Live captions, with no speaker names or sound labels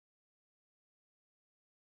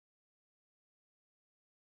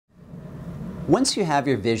Once you have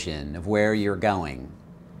your vision of where you're going,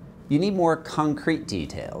 you need more concrete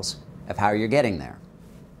details of how you're getting there.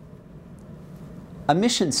 A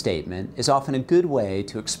mission statement is often a good way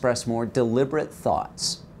to express more deliberate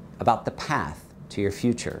thoughts about the path to your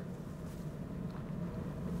future.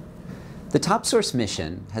 The TopSource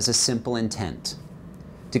mission has a simple intent: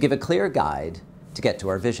 to give a clear guide to get to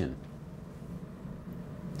our vision.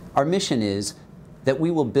 Our mission is that we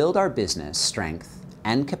will build our business strength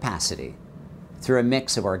and capacity through a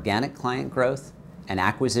mix of organic client growth and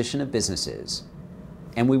acquisition of businesses,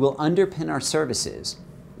 and we will underpin our services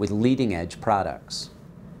with leading-edge products.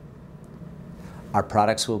 Our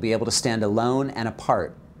products will be able to stand alone and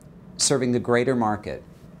apart, serving the greater market,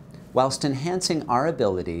 whilst enhancing our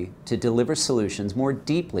ability to deliver solutions more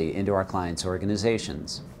deeply into our clients'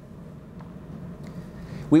 organizations.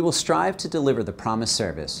 We will strive to deliver the promised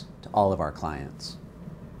service to all of our clients.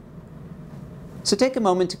 So take a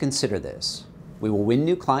moment to consider this. We will win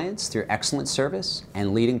new clients through excellent service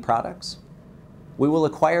and leading products. We will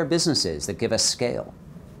acquire businesses that give us scale.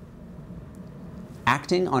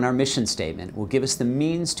 Acting on our mission statement will give us the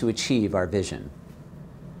means to achieve our vision.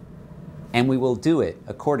 And we will do it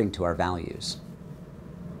according to our values.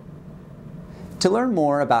 To learn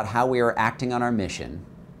more about how we are acting on our mission,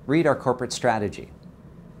 read our corporate strategy.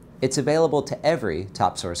 It's available to every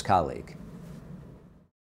TopSource colleague.